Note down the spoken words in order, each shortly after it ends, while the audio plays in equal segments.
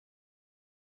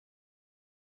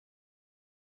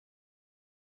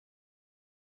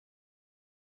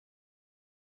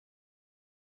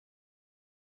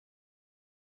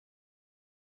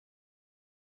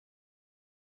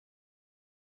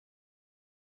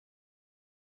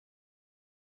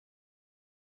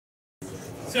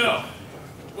So,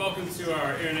 welcome to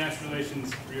our International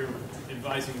Relations Career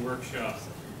Advising Workshop.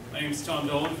 My name is Tom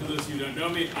Dolan. For those of you who don't know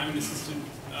me, I'm an assistant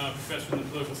professor in the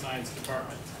political science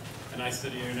department, and I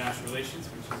study international relations,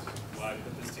 which is why I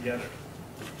put this together.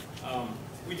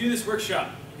 We do this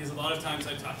workshop because a lot of times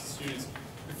I talk to students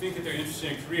who think that they're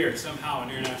interested in a career somehow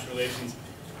in international relations,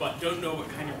 but don't know what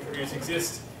kind of careers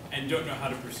exist and don't know how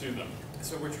to pursue them.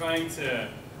 So we're trying to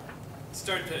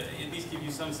start to at least give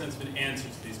you some sense of an answer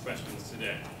to these questions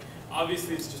today.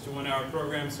 Obviously, it's just a 1-hour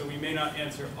program, so we may not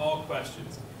answer all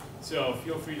questions. So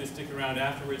feel free to stick around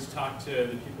afterwards, talk to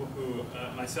the people who,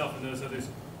 myself and those others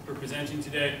who are presenting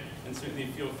today, and certainly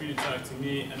feel free to talk to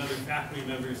me and other faculty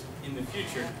members in the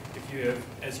future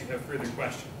as you have further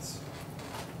questions.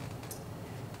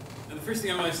 Now, the first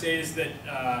thing I want to say is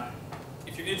that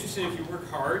if you're interested, if you work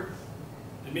hard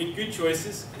and make good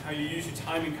choices in how you use your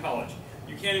time in college,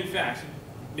 you can, in fact,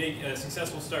 make a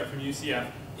successful start from UCF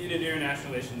in an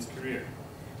international relations career.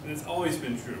 And that's always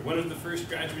been true. One of the first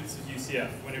graduates of UCF,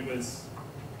 when it was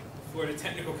Florida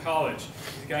Technical College,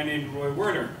 was a guy named Roy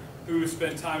Werner, who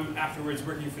spent time afterwards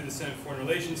working for the Senate Foreign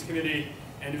Relations Committee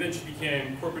and eventually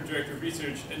became Corporate Director of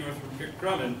Research at Northrop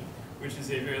Grumman, which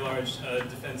is a very large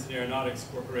defense and aeronautics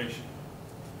corporation.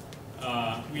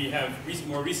 We have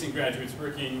more recent graduates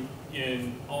working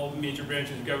in all the major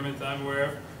branches of government that I'm aware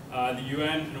of, the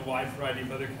UN, and a wide variety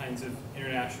of other kinds of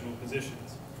international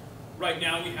positions. Right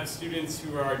now we have students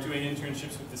who are doing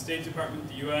internships with the State Department,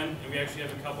 the UN, and we actually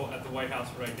have a couple at the White House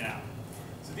right now.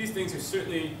 So these things are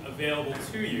certainly available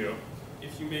to you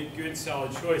if you make good,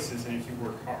 solid choices and if you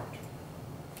work hard.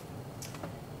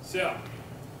 So,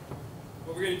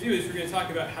 what we're going to do is we're going to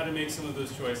talk about how to make some of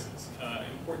those choices,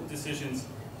 important decisions,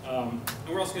 and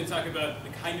we're also going to talk about the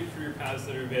kind of career paths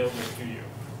that are available to you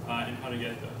and how to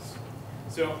get those.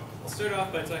 So I'll start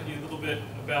off by talking a little bit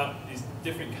about these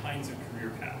different kinds of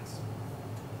career paths.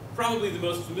 Probably the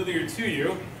most familiar to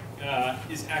you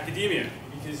is academia,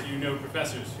 because you know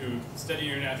professors who study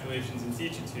international relations and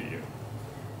teach it to you.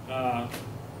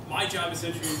 My job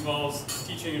essentially involves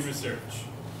teaching and research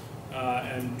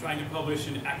and trying to publish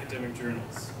in academic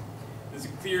journals. There's a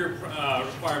clear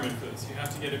requirement for this. You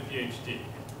have to get a PhD.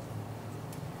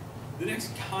 The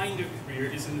next kind of career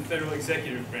is in the federal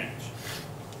executive branch.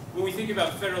 When we think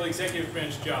about federal executive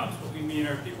branch jobs, what we mean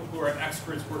are people who are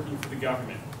experts working for the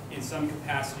government in some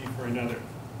capacity or another,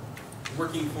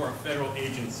 working for a federal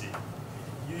agency.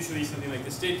 Usually something like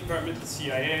the State Department, the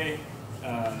CIA,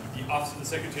 the Office of the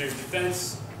Secretary of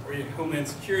Defense, or Homeland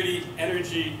Security,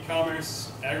 Energy,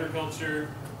 Commerce, Agriculture,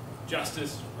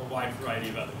 Justice, or a wide variety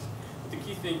of others. But the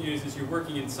key thing here is you're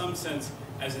working in some sense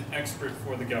as an expert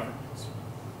for the government.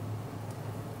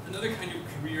 Another kind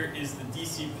of career is the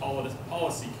DC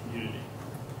policy community.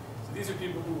 So these are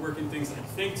people who work in things like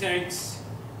think tanks,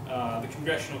 the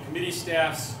congressional committee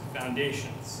staffs,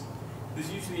 foundations. There's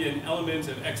usually an element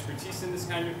of expertise in this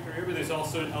kind of career, but there's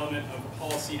also an element of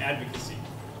policy advocacy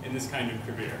in this kind of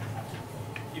career.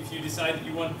 If you decide that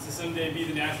you want to someday be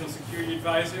the National Security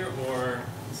Advisor or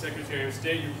the Secretary of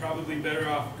State, you're probably better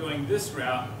off going this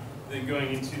route than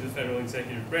going into the federal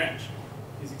executive branch.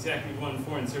 Because exactly one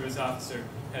Foreign Service officer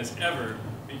has ever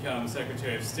become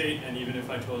Secretary of State, and even if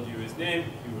I told you his name,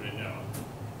 you wouldn't know.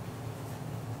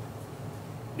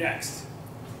 Next,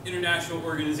 international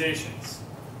organizations.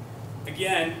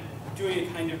 Again, doing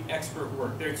a kind of expert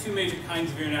work. There are two major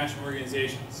kinds of international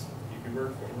organizations you can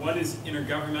work for. One is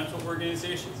intergovernmental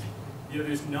organizations, the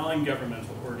other is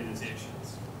non-governmental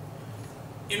organizations.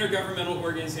 Intergovernmental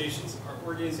organizations are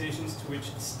organizations to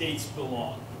which states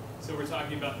belong. So we're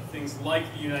talking about things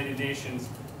like the United Nations,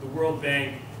 the World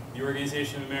Bank, the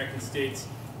Organization of American States,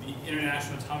 the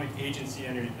International Atomic Agency,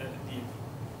 the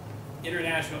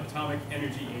International Atomic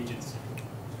Energy Agency.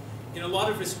 In a lot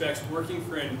of respects, working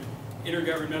for an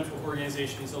intergovernmental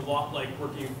organization is a lot like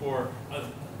working for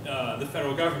the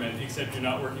federal government, except you're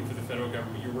not working for the federal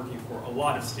government, you're working for a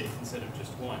lot of states instead of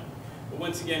just one. But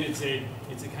once again, it's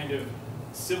a kind of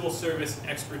civil service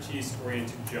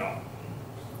expertise-oriented job.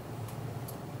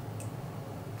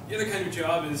 The other kind of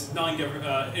job is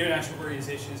international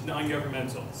organization is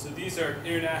non-governmental. So these are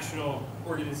international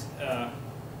organizations,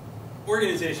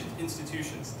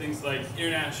 institutions, things like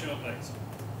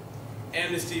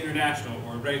Amnesty International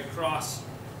or Red Cross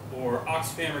or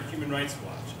Oxfam or Human Rights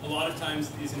Watch. A lot of times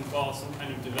these involve some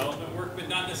kind of development work, but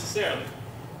not necessarily.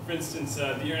 For instance,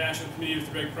 the International Committee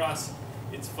of the Red Cross,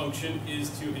 its function is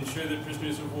to ensure that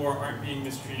prisoners of war aren't being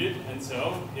mistreated, and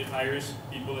so it hires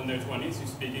people in their 20s who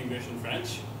speak English and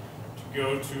French to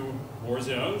go to war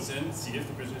zones and see if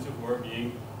the prisoners of war are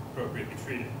being appropriately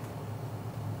treated.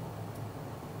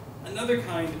 Another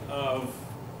kind of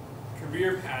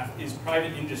career path is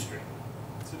private industry.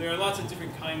 So there are lots of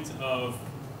different kinds of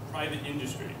private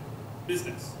industry,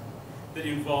 business, that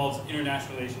involves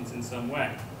international relations in some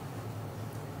way.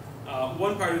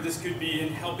 One part of this could be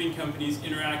in helping companies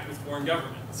interact with foreign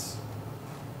governments.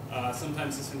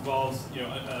 Sometimes this involves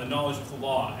a knowledge of the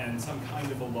law and some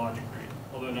kind of a law degree,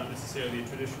 although not necessarily a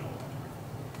traditional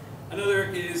one. Another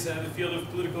is the field of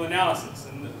political analysis,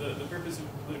 and the purpose of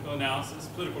political analysis,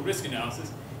 political risk analysis,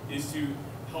 is to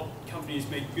help companies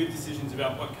make good decisions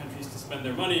about what countries to spend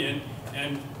their money in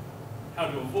and how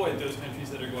to avoid those countries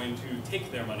that are going to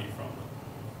take their money from them.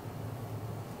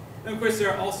 And of course, there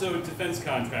are also defense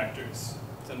contractors,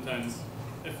 sometimes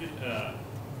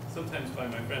by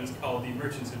my friends called the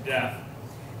merchants of death.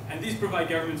 And these provide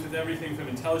governments with everything from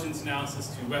intelligence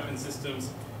analysis to weapon systems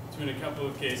to, in a couple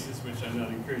of cases, which I'm not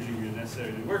encouraging you to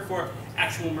necessarily work for,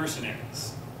 actual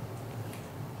mercenaries.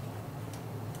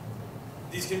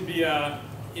 These can be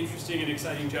interesting and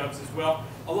exciting jobs as well.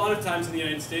 A lot of times in the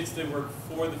United States, they work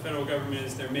for the federal government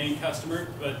as their main customer,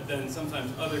 but then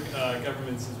sometimes other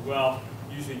governments as well,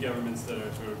 usually governments that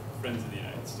are sort of friends of the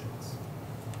United States.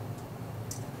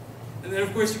 And then,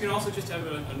 of course, you can also just have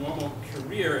a normal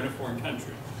career in a foreign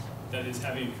country, that is,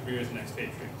 having a career as an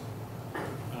expatriate.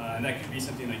 And that could be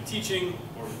something like teaching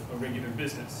or a regular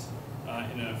business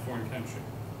in a foreign country.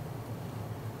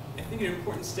 I think an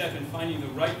important step in finding the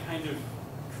right kind of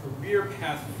career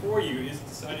path for you is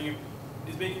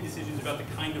making decisions about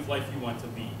the kind of life you want to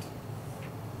lead.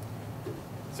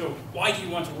 So why do you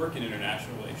want to work in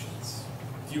international relations?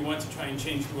 Do you want to try and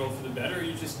change the world for the better, or are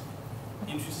you just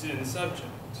interested in the subject?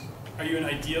 Are you an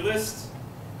idealist?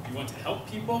 Do you want to help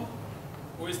people?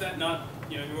 Or is that not,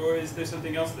 or is there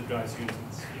something else that drives you into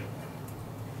this field?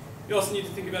 You also need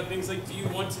to think about things like, do you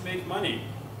want to make money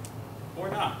or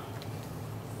not?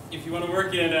 If you want to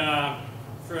work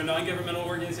for a non-governmental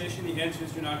organization, the answer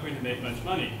is you're not going to make much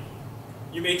money.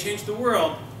 You may change the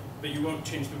world, but you won't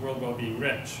change the world while being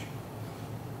rich.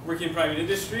 Working in private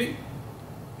industry,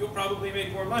 you'll probably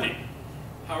make more money.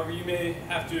 However, you may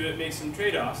have to make some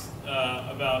trade-offs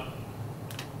about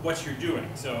what you're doing.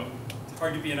 So it's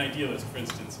hard to be an idealist, for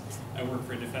instance. I work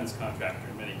for a defense contractor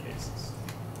in many cases.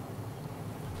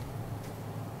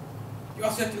 You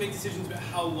also have to make decisions about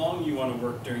how long you want to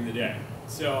work during the day.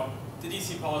 So the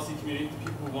DC policy community, the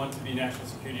people who want to be national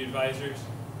security advisors,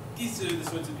 these are the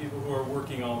sorts of people who are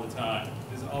working all the time.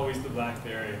 There's always the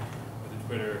BlackBerry or the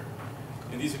Twitter.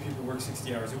 And these are people who work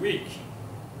 60 hours a week.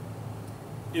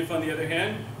 If, on the other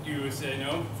hand, you say,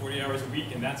 no, 40 hours a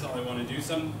week, and that's all I want to do,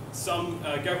 some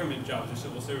government jobs or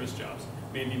civil service jobs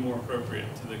may be more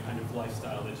appropriate to the kind of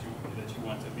lifestyle that you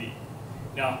want to lead.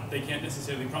 Now, they can't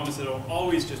necessarily promise that it'll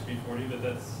always just be 40, but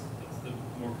that's the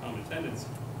more common tendency.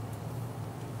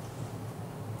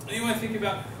 And you want to think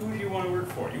about who do you want to work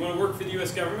for. Do you want to work for the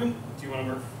US government? Do you want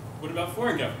to work, what about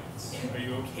foreign governments? Are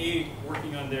you okay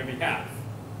working on their behalf?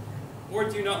 Or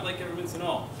do you not like governments at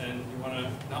all, and you want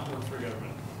to not work for a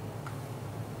government?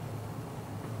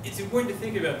 It's important to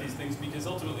think about these things because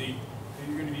ultimately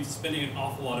you're going to be spending an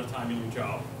awful lot of time in your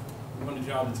job. You want a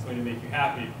job that's going to make you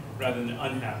happy rather than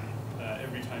unhappy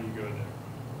every time you go there.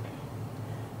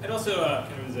 I'd also,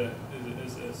 kind of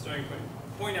as a starting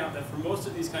point out that for most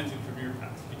of these kinds of career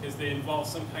paths, because they involve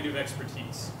some kind of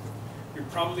expertise, you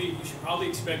should probably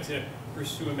expect to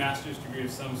pursue a master's degree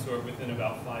of some sort within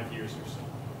about 5 years or so.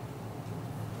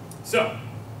 So,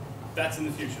 that's in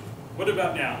the future. What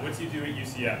about now? What do you do at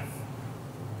UCF?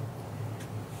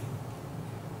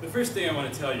 The first thing I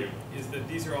want to tell you is that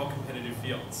these are all competitive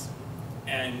fields.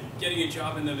 And getting a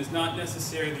job in them is not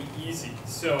necessarily easy.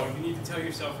 So you need to tell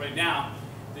yourself right now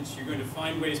that you're going to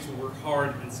find ways to work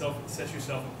hard and set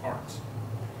yourself apart.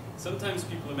 Sometimes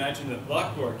people imagine that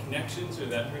luck or connections or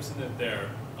that person that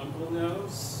their uncle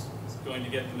knows is going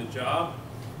to get them a job,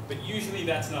 but usually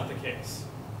that's not the case.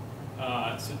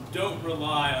 So don't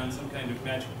rely on some kind of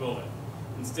magic bullet.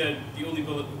 Instead, the only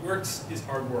bullet that works is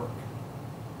hard work.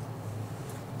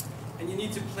 And you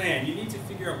need to plan. You need to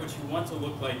figure out what you want to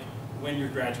look like when you're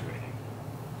graduating.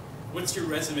 What's your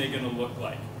resume going to look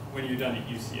like when you're done at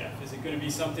UCF? Is it going to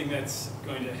be something that's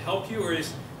going to help you, or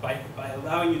is by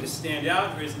allowing you to stand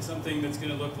out, or is it something that's going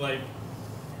to look like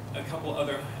a couple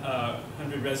other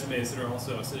 100 resumes that are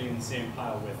also sitting in the same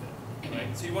pile with it?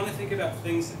 Right? So you want to think about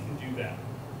things that can do that.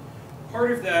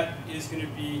 Part of that is going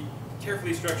to be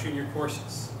carefully structuring your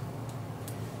courses.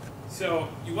 So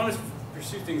you want to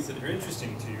pursue things that are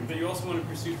interesting to you, but you also want to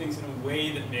pursue things in a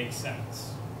way that makes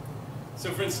sense.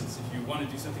 So for instance, if you want to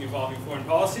do something involving foreign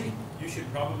policy, you should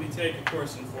probably take a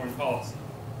course in foreign policy.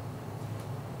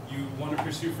 You want to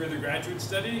pursue further graduate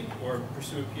study or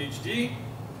pursue a PhD,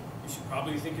 you should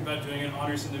probably think about doing an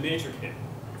honors in the major kit.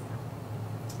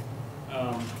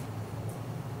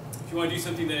 If you want to do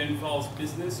something that involves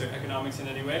business or economics in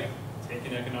any way, take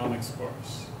an economics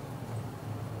course.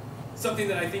 Something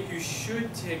that I think you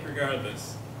should take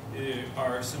regardless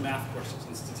are some math courses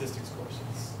and statistics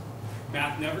courses.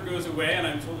 Math never goes away, and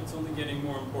I'm told it's only getting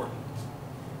more important.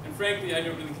 And frankly, I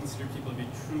don't really consider people to be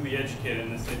truly educated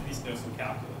unless they at least know some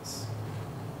calculus.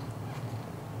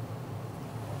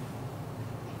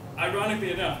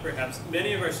 Ironically enough, perhaps,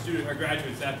 many of our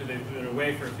graduates, after they've been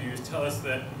away for a few years, tell us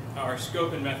that our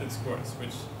scope and methods course, which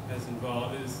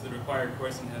is the required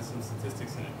course and has some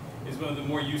statistics in it, is one of the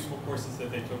more useful courses that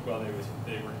they took while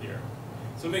they were here.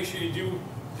 So make sure you do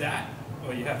that.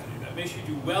 Well, you have to do that. Make sure you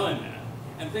do well in that.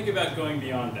 And think about going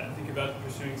beyond that. Think about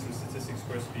pursuing some statistics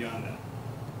course beyond that.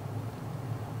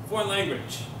 Foreign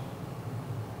language.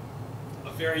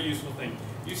 A very useful thing.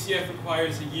 UCF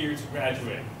requires a year to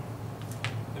graduate.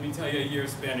 Let me tell you, a year of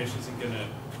Spanish isn't going to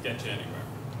get you anywhere.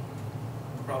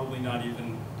 Probably not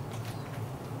even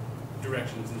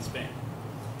directions in Spain.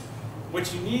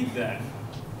 What you need then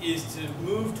is to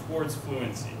move towards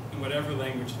fluency in whatever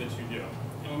language that you do.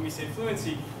 And when we say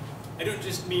fluency, I don't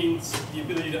just mean the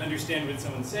ability to understand what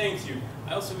someone's saying to you,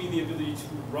 I also mean the ability to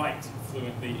write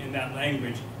fluently in that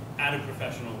language at a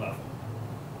professional level.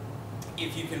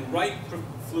 If you can write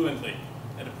fluently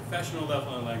at a professional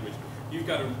level in a language, you've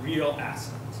got a real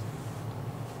asset.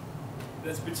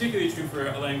 That's particularly true for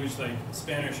a language like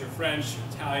Spanish or French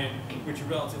or Italian, which are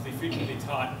relatively frequently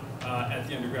taught at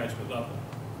the undergraduate level.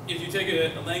 If you take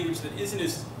a language that isn't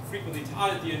as frequently taught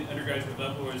at the undergraduate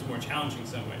level or is more challenging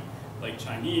some way, like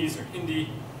Chinese or Hindi,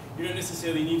 you don't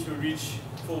necessarily need to reach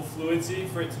full fluency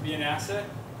for it to be an asset,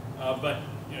 but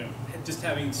just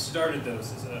having started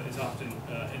those is often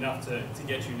enough to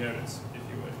get you noticed, if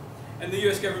you would. And the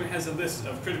US government has a list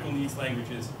of critical needs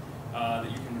languages that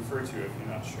you can refer to if you're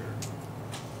not sure.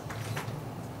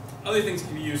 Other things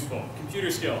can be useful.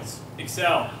 Computer skills,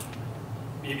 Excel,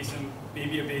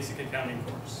 maybe a basic accounting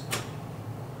course.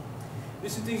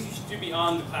 There's some things you should do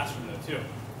beyond the classroom though too.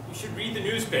 You should read the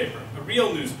newspaper, a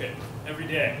real newspaper, every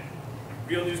day.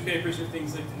 Real newspapers are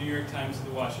things like the New York Times and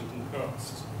the Washington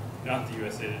Post, not the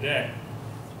USA Today.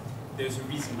 There's a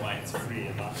reason why it's free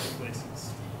in lots of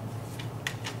places.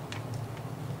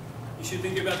 You should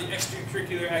think about the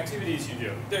extracurricular activities you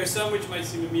do. There are some which might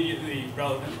seem immediately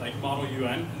relevant, like Model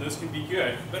UN, and those can be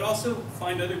good, but also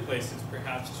find other places,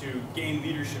 perhaps, to gain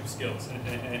leadership skills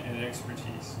and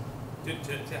expertise,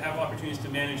 to have opportunities to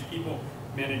manage people,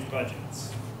 manage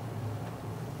budgets.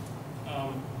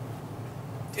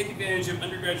 Take advantage of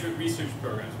undergraduate research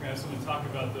programs. We're going to have someone talk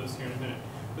about those here in a minute.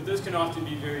 But those can often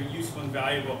be very useful and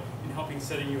valuable in helping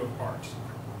setting you apart.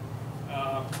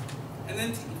 And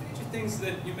then take advantage of things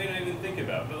that you may not even think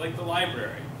about, but like the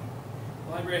library.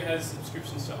 The library has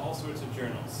subscriptions to all sorts of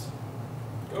journals.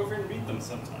 Go over and read them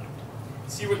sometime.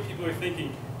 See what people are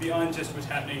thinking beyond just what's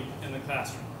happening in the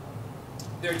classroom.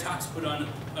 There are talks put on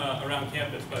around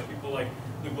campus by people like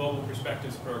the Global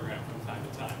Perspectives program from time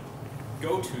to time.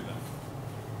 Go to them.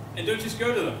 And don't just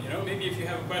go to them. Maybe if you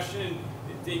have a question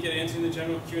and didn't get answered in the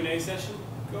general Q&A session,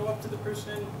 go up to the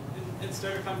person and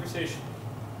start a conversation.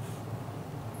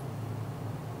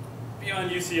 Beyond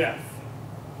UCF,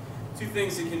 two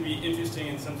things that can be interesting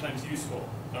and sometimes useful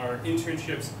are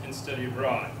internships and study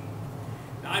abroad.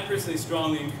 Now, I personally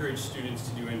strongly encourage students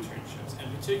to do internships,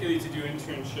 and particularly to do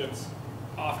internships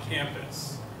off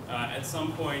campus at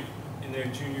some point in their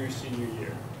junior or senior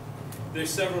year. There's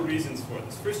several reasons for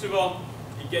this. First of all,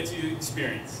 it gets you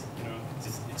experience.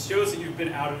 It shows that you've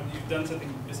done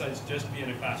something besides just be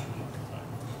in a classroom all the time.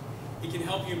 It can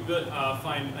help you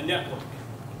find a network,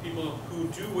 people who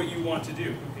do what you want to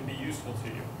do, who can be useful to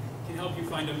you. It can help you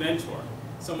find a mentor,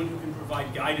 someone who can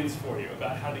provide guidance for you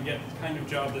about how to get the kind of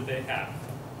job that they have.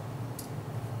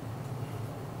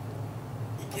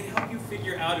 It can help you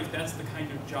figure out if that's the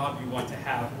kind of job you want to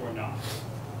have or not.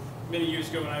 Many years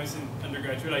ago when I was in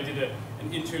undergraduate, I did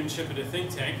an internship at a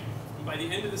think tank. And by the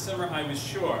end of the summer, I was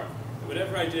sure that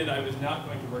whatever I did, I was not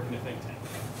going to work in a think tank.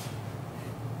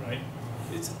 Right?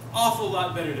 It's an awful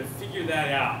lot better to figure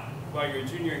that out while you're a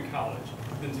junior in college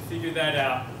than to figure that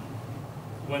out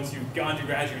once you've gone to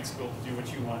graduate school to do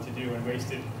what you want to do and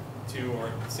wasted 2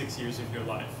 or 6 years of your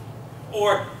life.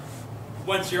 Or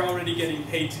once you're already getting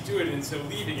paid to do it, and so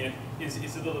leaving it is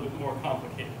a little bit more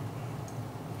complicated.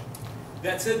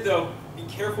 That said, though, be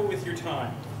careful with your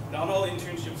time. Not all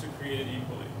internships are created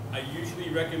equally. I usually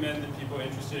recommend that people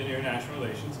interested in international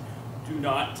relations do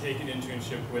not take an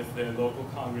internship with their local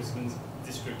congressman's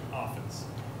district office.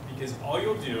 Because all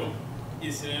you'll do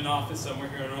is sit in an office somewhere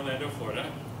here in Orlando,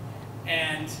 Florida,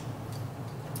 and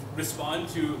respond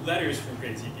to letters from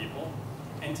crazy people,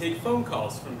 and take phone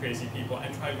calls from crazy people,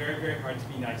 and try very, very hard to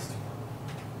be nice to them.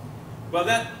 While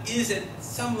that is at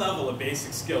some level a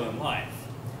basic skill in life,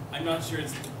 I'm not sure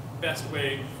it's the best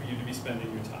way for you to be spending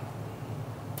your time.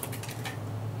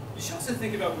 You should also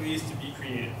think about ways to be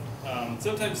creative.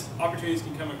 Sometimes opportunities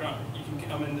can come across, you can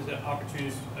come into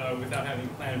opportunities without having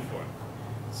planned for it.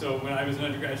 So when I was an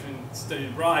undergraduate and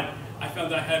studied abroad, I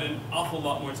found that I had an awful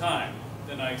lot more time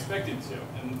than I expected to,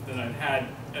 and than I'd had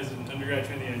as an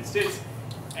undergraduate in the United States.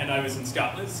 And I was in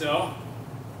Scotland, so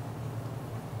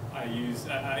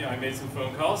I made some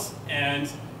phone calls,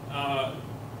 and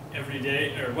every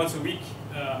day, or once a week,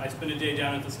 I spent a day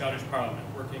down at the Scottish Parliament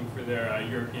working for their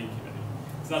European Committee.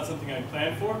 It's not something I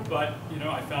planned for, but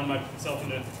I found myself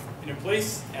in a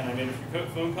place, and I made a few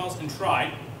phone calls and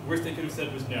tried. Worst they could have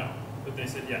said was no, but they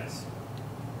said yes.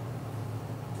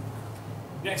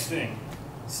 Next thing,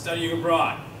 studying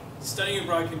abroad. Studying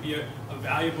abroad can be a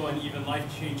valuable and even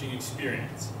life-changing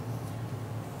experience.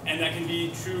 And that can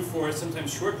be true for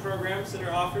sometimes short programs that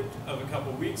are offered of a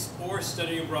couple weeks, or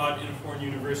studying abroad in a foreign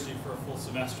university for a full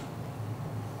semester.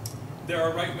 There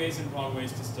are right ways and wrong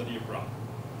ways to study abroad.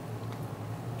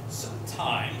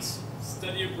 Sometimes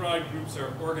study abroad groups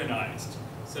are organized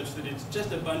such that it's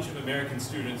just a bunch of American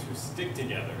students who stick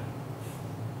together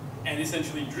and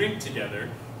essentially drink together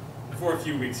for a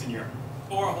few weeks in Europe,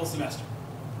 or a whole semester.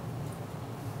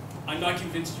 I'm not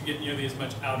convinced you get nearly as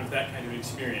much out of that kind of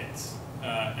experience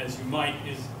as you might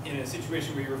is in a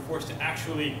situation where you're forced to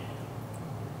actually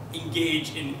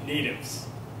engage in natives,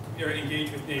 or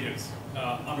engage with natives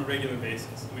on a regular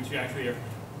basis, in which you actually are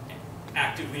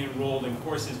actively enrolled in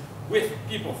courses with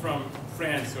people from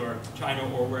France or China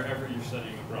or wherever you're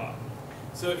studying abroad.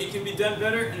 So it can be done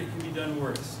better and it can be done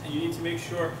worse, and you need to make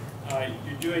sure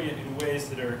you're doing it in ways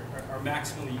that are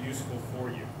maximally useful for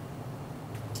you.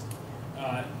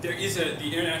 There is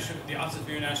the Office of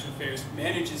International Affairs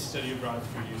manages study abroad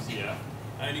through UCF,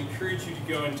 and I'd encourage you to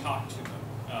go and talk to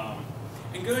them.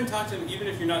 And go and talk to them even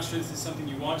if you're not sure this is something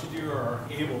you want to do or are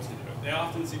able to do. They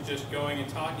often suggest going and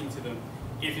talking to them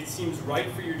if it seems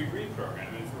right for your degree program,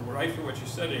 and if it's right for what you're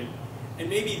studying, and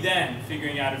maybe then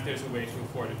figuring out if there's a way to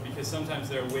afford it, because sometimes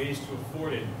there are ways to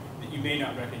afford it that you may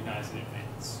not recognize in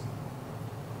advance.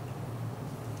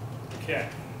 Okay.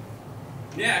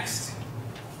 Next,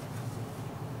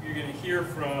 you're going to hear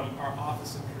from our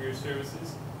Office of Career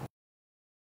Services.